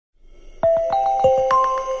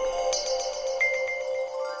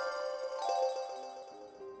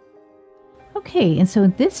Okay, and so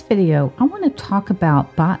in this video, I want to talk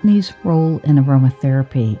about botany's role in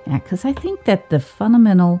aromatherapy, because I think that the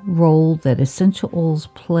fundamental role that essential oils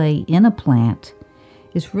play in a plant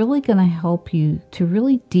is really going to help you to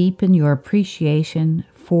really deepen your appreciation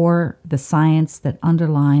for the science that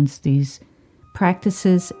underlines these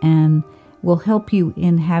practices and will help you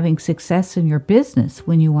in having success in your business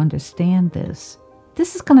when you understand this.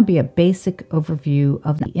 This is going to be a basic overview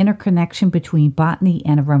of the interconnection between botany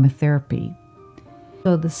and aromatherapy.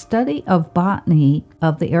 So the study of botany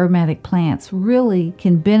of the aromatic plants really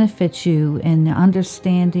can benefit you in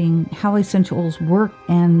understanding how essential oils work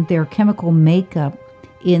and their chemical makeup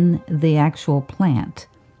in the actual plant.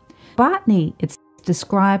 Botany, it's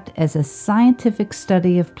described as a scientific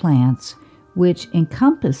study of plants which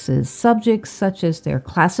encompasses subjects such as their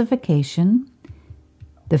classification,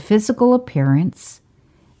 the physical appearance,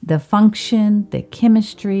 the function, the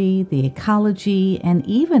chemistry, the ecology, and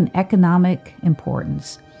even economic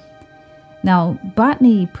importance. Now,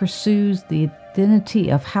 botany pursues the identity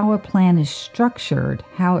of how a plant is structured,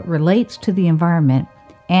 how it relates to the environment,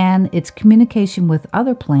 and its communication with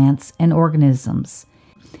other plants and organisms.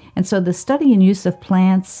 And so the study and use of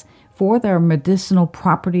plants for their medicinal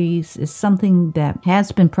properties is something that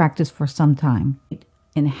has been practiced for some time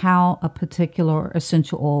in how a particular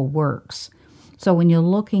essential oil works. So when you're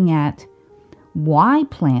looking at why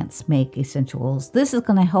plants make essential oils, this is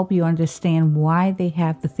going to help you understand why they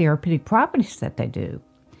have the therapeutic properties that they do.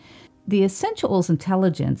 The essential oils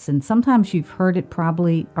intelligence, and sometimes you've heard it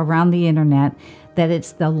probably around the internet, that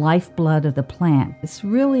it's the lifeblood of the plant. It's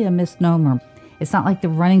really a misnomer. It's not like they're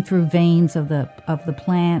running through veins of the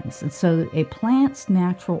plants. And so a plant's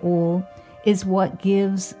natural oil is what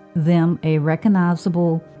gives them a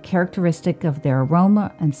recognizable characteristic of their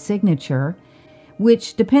aroma and signature,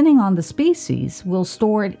 which, depending on the species, will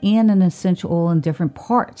store it in an essential oil in different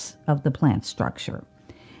parts of the plant structure.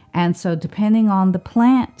 And so depending on the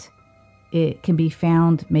plant, it can be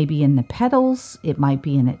found maybe in the petals, it might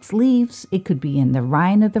be in its leaves, it could be in the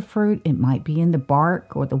rind of the fruit, it might be in the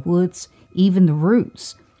bark or the woods, even the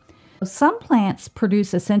roots. Some plants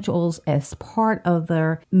produce essential oils as part of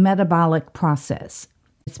their metabolic process.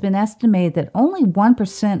 It's been estimated that only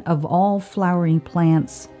 1% of all flowering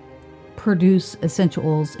plants produce essential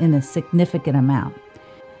oils in a significant amount.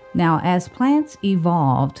 Now, as plants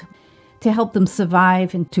evolved to help them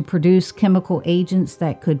survive and to produce chemical agents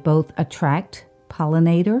that could both attract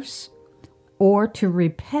pollinators or to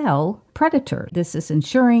repel predators, this is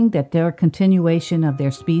ensuring that their continuation of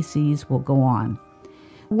their species will go on.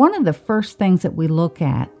 One of the first things that we look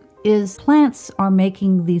at is plants are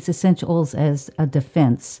making these essential oils as a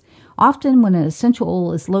defense. Often when an essential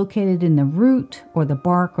oil is located in the root or the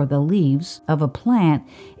bark or the leaves of a plant,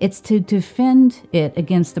 it's to defend it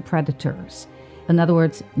against the predators. In other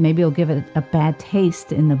words, maybe it'll give it a bad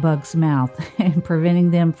taste in the bug's mouth and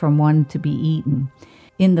preventing them from wanting to be eaten.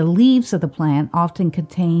 In the leaves of the plant often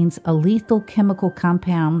contains a lethal chemical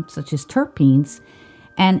compound such as terpenes,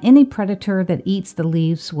 and any predator that eats the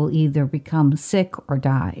leaves will either become sick or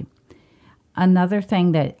die. Another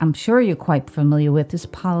thing that I'm sure you're quite familiar with is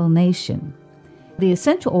pollination. The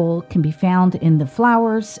essential oil can be found in the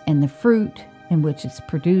flowers and the fruit in which it's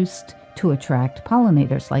produced to attract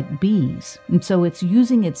pollinators like bees. And so it's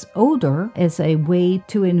using its odor as a way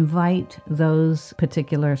to invite those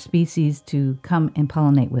particular species to come and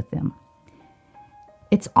pollinate with them.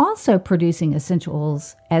 It's also producing essential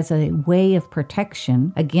oils as a way of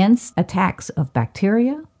protection against attacks of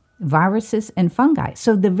bacteria, viruses, and fungi.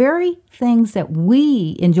 So the very things that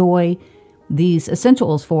we enjoy these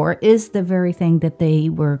essential oils for is the very thing that they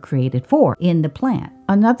were created for in the plant.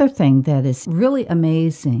 Another thing that is really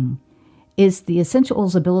amazing is the essential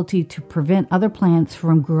oil's ability to prevent other plants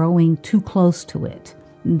from growing too close to it.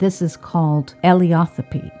 This is called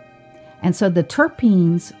alliotherapy. And so the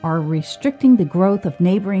terpenes are restricting the growth of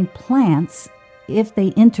neighboring plants if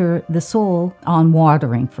they enter the soil on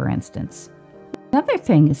watering, for instance. Another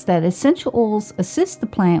thing is that essential oils assist the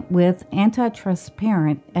plant with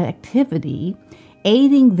anti-transparent activity,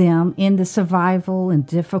 aiding them in the survival in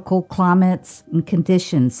difficult climates and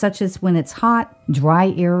conditions, such as when it's hot,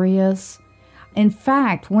 dry areas. In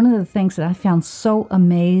fact, one of the things that I found so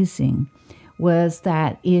amazing was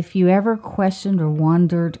that if you ever questioned or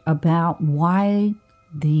wondered about why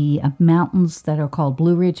the mountains that are called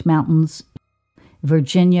Blue Ridge Mountains,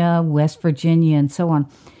 Virginia, West Virginia, and so on,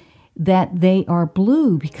 that they are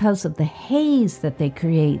blue because of the haze that they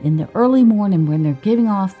create in the early morning when they're giving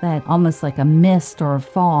off that almost like a mist or a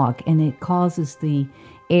fog, and it causes the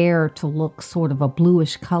air to look sort of a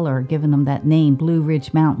bluish color, giving them that name, Blue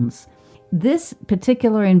Ridge Mountains. This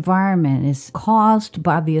particular environment is caused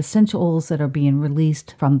by the essential oils that are being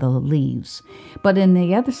released from the leaves. But in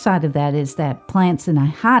the other side of that is that plants in a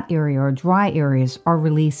hot area or dry areas are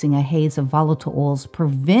releasing a haze of volatile oils,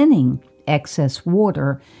 preventing excess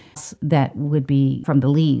water that would be from the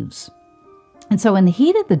leaves. And so in the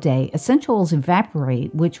heat of the day, essential oils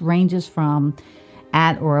evaporate, which ranges from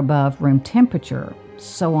at or above room temperature.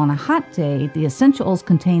 So on a hot day, the essential oils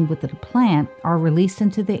contained within the plant are released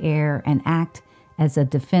into the air and act as a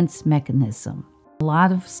defense mechanism. A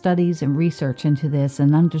lot of studies and research into this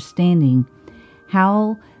and understanding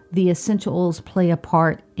how the essential oils play a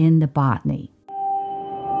part in the botany.